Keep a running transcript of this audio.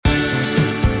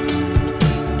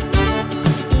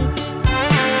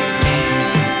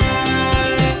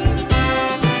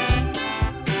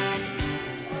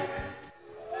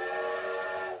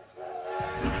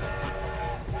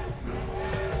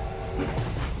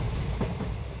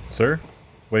Sir?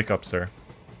 Wake up, sir.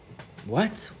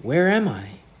 What? Where am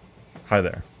I? Hi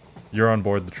there. You're on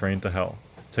board the train to hell.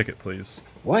 Ticket, please.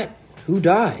 What? Who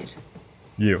died?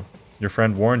 You. Your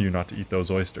friend warned you not to eat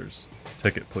those oysters.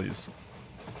 Ticket, please.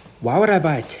 Why would I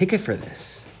buy a ticket for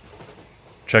this?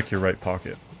 Check your right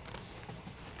pocket.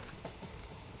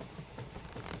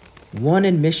 One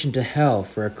admission to hell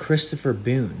for a Christopher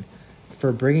Boone.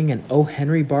 For bringing an O.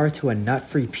 Henry bar to a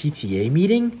nut-free PTA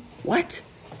meeting? What?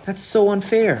 That's so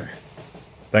unfair.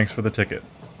 Thanks for the ticket.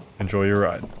 Enjoy your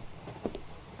ride.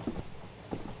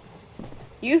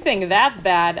 You think that's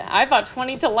bad? I thought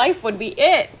 20 to life would be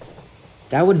it.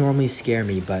 That would normally scare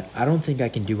me, but I don't think I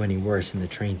can do any worse than the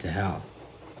train to hell.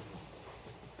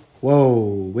 Whoa,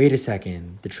 wait a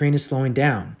second. The train is slowing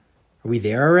down. Are we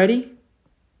there already?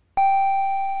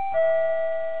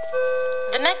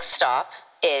 The next stop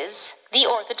is the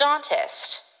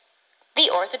orthodontist. The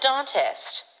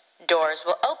orthodontist. Doors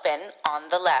will open on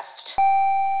the left.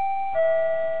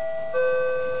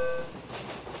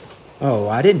 Oh,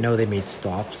 I didn't know they made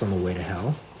stops on the way to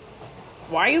hell.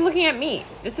 Why are you looking at me?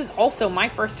 This is also my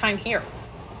first time here.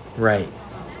 Right.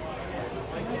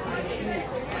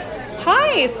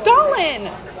 Hi,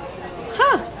 Stalin!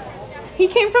 Huh. He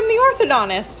came from the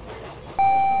orthodontist.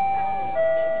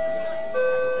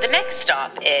 The next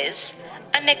stop is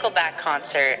a Nickelback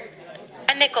concert.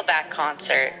 A Nickelback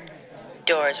concert.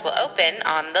 Doors will open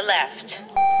on the left.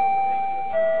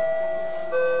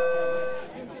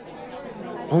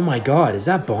 Oh my god, is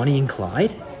that Bonnie and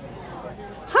Clyde?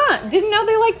 Huh, didn't know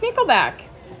they liked Nickelback.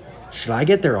 Should I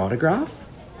get their autograph?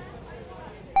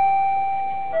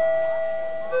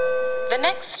 The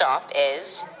next stop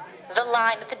is the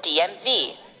line at the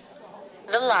DMV.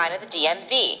 The line at the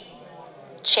DMV.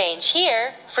 Change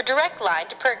here for direct line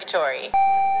to Purgatory.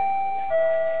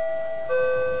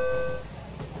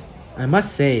 I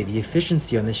must say, the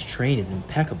efficiency on this train is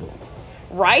impeccable.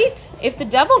 Right? If the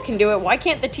devil can do it, why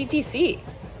can't the TTC?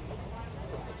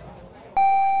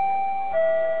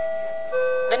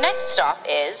 The next stop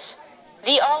is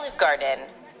the Olive Garden.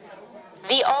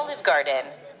 The Olive Garden.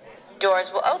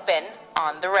 Doors will open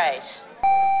on the right.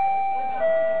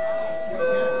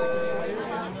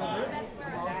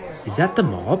 Is that the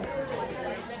mob?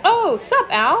 Oh, sup,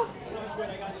 Al?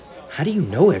 How do you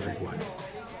know everyone?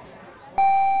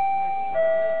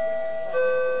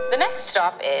 The next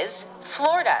stop is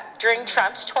Florida during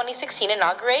Trump's 2016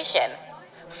 inauguration.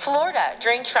 Florida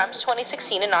during Trump's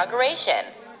 2016 inauguration.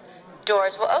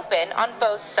 Doors will open on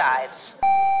both sides.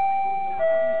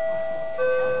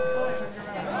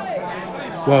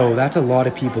 Whoa, that's a lot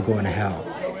of people going to hell.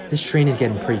 This train is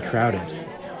getting pretty crowded.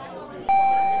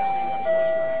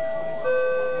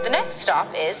 The next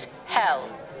stop is Hell.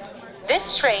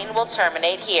 This train will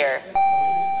terminate here.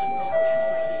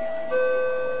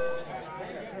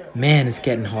 Man, it's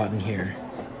getting hot in here.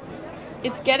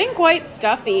 It's getting quite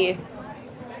stuffy.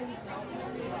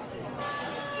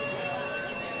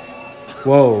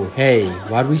 Whoa, hey,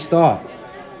 why'd we stop?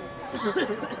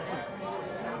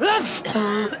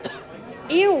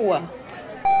 Ew.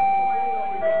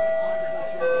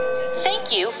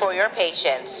 Thank you for your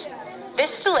patience.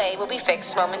 This delay will be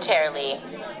fixed momentarily.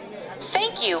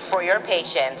 Thank you for your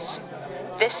patience.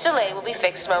 This delay will be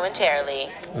fixed momentarily.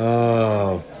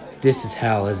 Oh, this is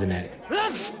hell, isn't it?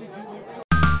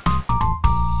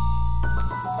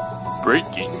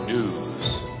 Breaking news.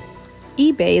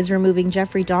 eBay is removing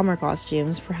Jeffrey Dahmer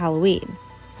costumes for Halloween.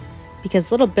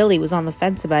 Because little Billy was on the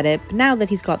fence about it, but now that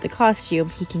he's got the costume,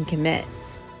 he can commit.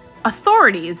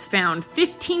 Authorities found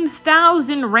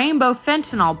 15,000 rainbow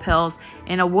fentanyl pills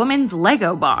in a woman's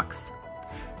Lego box.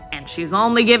 And she's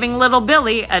only giving little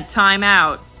Billy a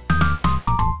timeout.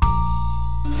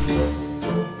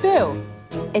 Boo!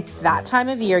 It's that time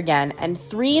of year again, and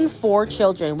 3 in 4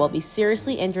 children will be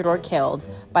seriously injured or killed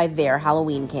by their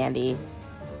Halloween candy.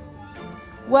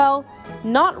 Well,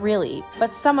 not really,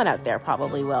 but someone out there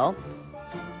probably will.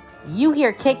 You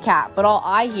hear Kit Kat, but all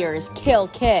I hear is Kill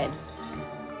Kid.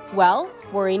 Well,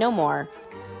 worry no more.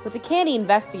 With the Candy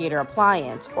Investigator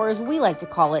Appliance, or as we like to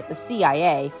call it, the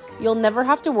CIA, you'll never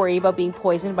have to worry about being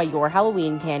poisoned by your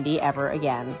Halloween candy ever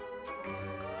again.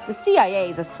 The CIA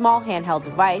is a small handheld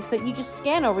device that you just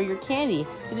scan over your candy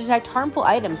to detect harmful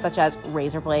items such as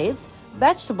razor blades,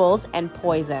 vegetables, and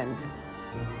poison.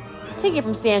 Take it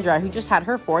from Sandra, who just had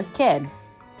her 4th kid.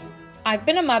 I've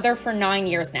been a mother for 9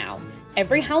 years now.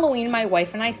 Every Halloween, my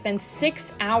wife and I spend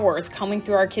 6 hours combing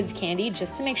through our kids' candy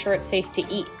just to make sure it's safe to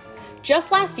eat.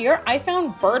 Just last year, I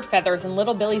found bird feathers in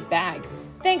little Billy's bag.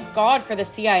 Thank God for the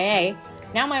CIA.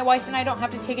 Now my wife and I don't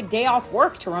have to take a day off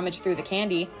work to rummage through the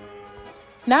candy.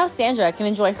 Now Sandra can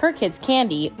enjoy her kids'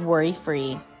 candy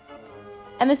worry-free.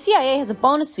 And the CIA has a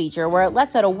bonus feature where it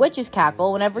lets out a witch's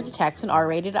cackle whenever it detects an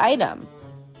R-rated item.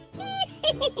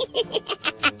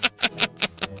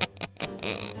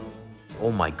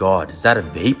 Oh my god, is that a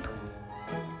vape?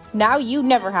 Now you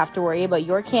never have to worry about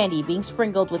your candy being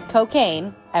sprinkled with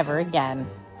cocaine ever again.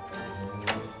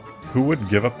 Who would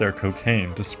give up their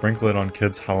cocaine to sprinkle it on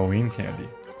kids' Halloween candy?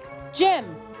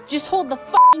 Jim, just hold the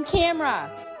f***ing camera!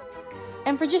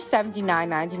 And for just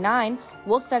 $79.99,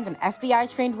 we'll send an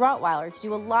FBI-trained Rottweiler to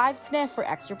do a live sniff for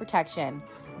extra protection.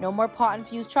 No more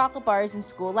pot-infused chocolate bars in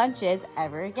school lunches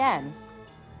ever again.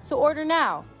 So order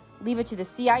now. Leave it to the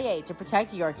CIA to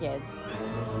protect your kids.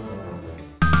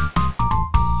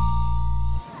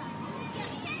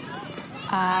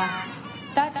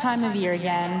 That time of year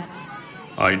again.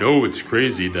 I know it's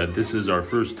crazy that this is our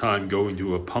first time going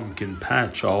to a pumpkin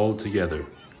patch all together.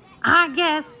 I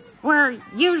guess we're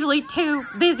usually too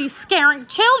busy scaring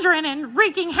children and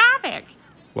wreaking havoc.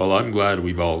 Well, I'm glad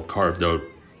we've all carved out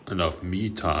enough me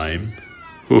time.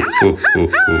 Ho, ho,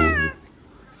 ho, ho.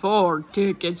 4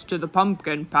 tickets to the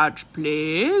pumpkin patch,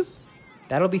 please.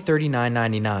 That'll be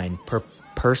 $39.99 per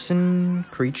person,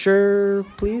 creature,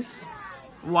 please?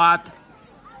 What?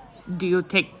 Do you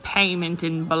take payment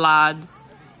in blood?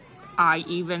 I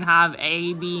even have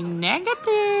AB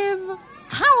negative.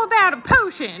 How about a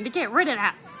potion to get rid of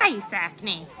that face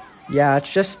acne? Yeah,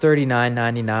 it's just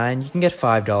 $39.99. You can get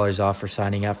 $5 off for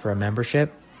signing up for a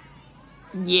membership.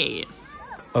 Yes.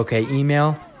 Okay,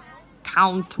 email?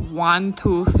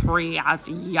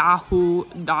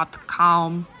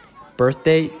 count123@yahoo.com. Birth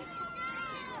date?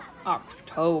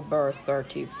 October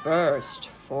 31st,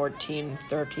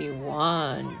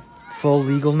 1431. Full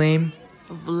legal name?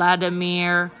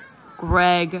 Vladimir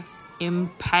Greg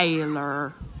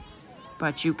Impaler.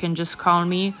 But you can just call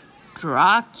me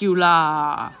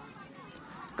Dracula.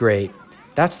 Great.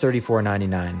 That's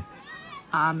 $34.99.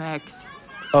 Amex.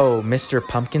 Oh, Mr.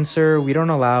 Pumpkin, sir, we don't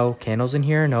allow candles in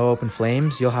here. No open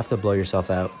flames. You'll have to blow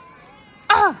yourself out.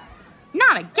 Oh,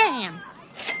 not again.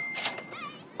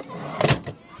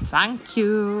 Thank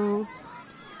you.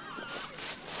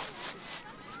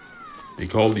 They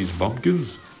call these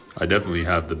pumpkins? I definitely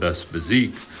have the best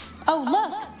physique. Oh,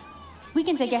 look! We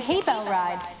can take a hay bale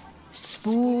ride.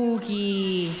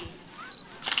 Spooky.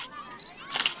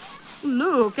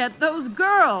 Look at those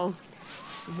girls.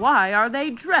 Why are they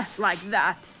dressed like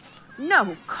that?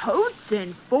 No coats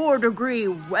in 4-degree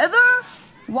weather?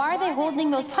 Why are they holding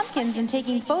those pumpkins and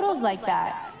taking photos like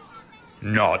that?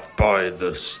 Not by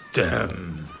the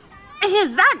stem.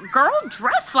 Is that girl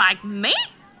dressed like me?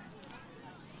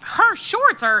 Her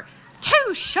shorts are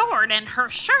too short and her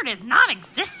shirt is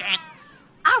non-existent.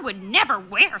 I would never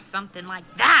wear something like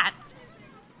that.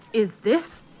 Is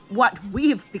this what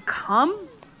we've become?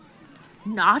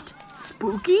 Not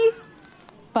spooky?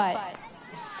 But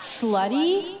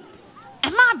slutty?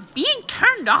 Am I being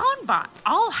turned on by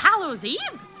All Hallows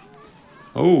Eve?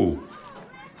 Oh,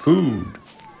 food.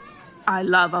 I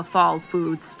love a fall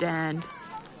food stand.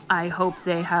 I hope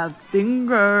they have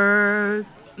fingers.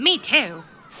 Me too.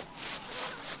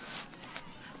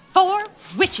 4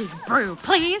 witches brew,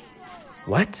 please.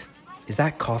 What? Is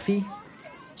that coffee?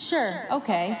 Sure,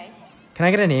 okay. Can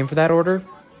I get a name for that order?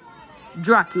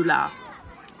 Dracula.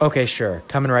 Okay, sure.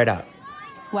 Coming right up.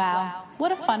 Wow,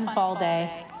 what a fun fall day.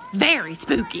 Very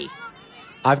spooky.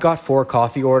 I've got 4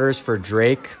 coffee orders for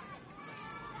Drake.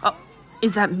 Oh,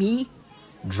 is that me?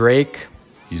 Drake.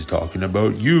 He's talking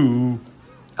about you.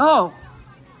 Oh,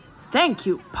 thank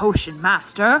you, Potion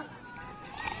Master.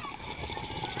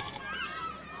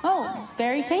 Oh,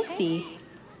 very tasty.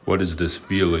 What is this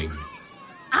feeling?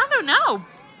 I don't know,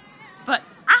 but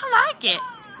I like it.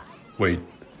 Wait.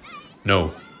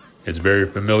 No. It's very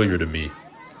familiar to me.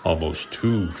 Almost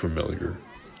too familiar.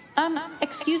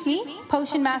 Excuse me,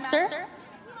 Potion Master?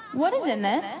 What is in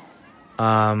this?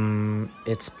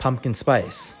 It's pumpkin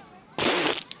spice.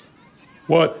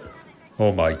 What?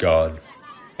 Oh my god.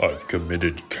 I've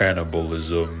committed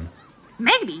cannibalism.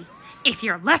 Maybe. If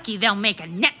you're lucky, they'll make a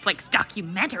Netflix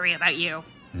documentary about you.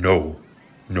 No.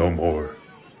 No more.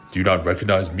 Do you not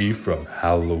recognize me from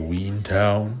Halloween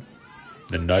Town?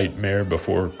 The Nightmare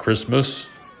Before Christmas?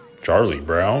 Charlie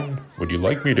Brown? Would you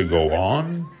like me to go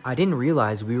on? I didn't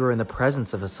realize we were in the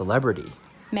presence of a celebrity.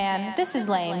 Man, this is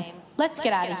lame. Let's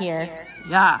get out of here.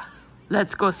 Yeah,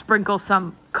 let's go sprinkle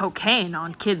some cocaine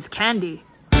on kids' candy.